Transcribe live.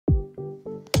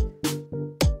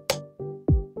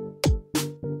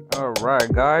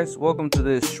Alright guys, welcome to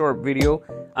this short video.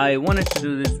 I wanted to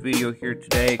do this video here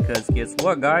today because guess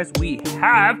what guys, we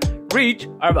have reached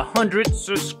our 100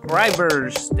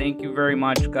 subscribers. Thank you very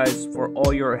much guys for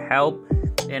all your help,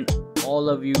 and all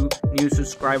of you new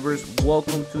subscribers,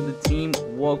 welcome to the team,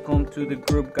 welcome to the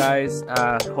group guys.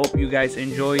 Hope you guys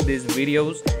enjoy these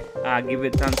videos. Give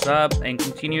it a thumbs up and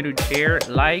continue to share,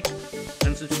 like,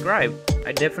 and subscribe.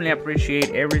 I definitely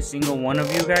appreciate every single one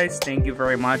of you guys. Thank you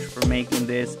very much for making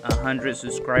this 100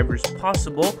 subscribers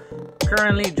possible.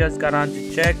 Currently just got on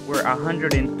to check, we're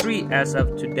 103 as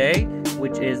of today,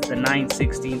 which is the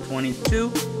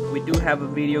 9/16/22. We do have a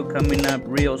video coming up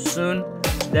real soon.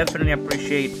 Definitely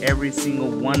appreciate every single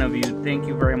one of you. Thank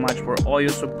you very much for all your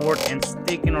support and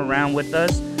sticking around with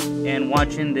us and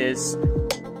watching this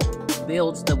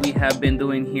builds that we have been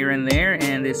doing here and there,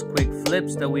 and these quick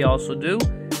flips that we also do.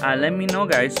 Let me know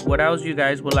guys what else you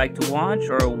guys would like to watch,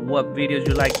 or what videos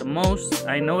you like the most.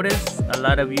 I notice a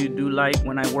lot of you do like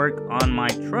when I work on my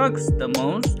trucks the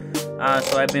most,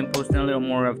 so I've been posting a little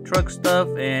more of truck stuff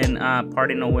and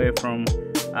parting away from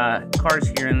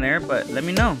cars here and there. But let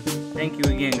me know. Thank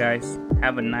you again guys,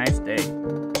 have a nice day.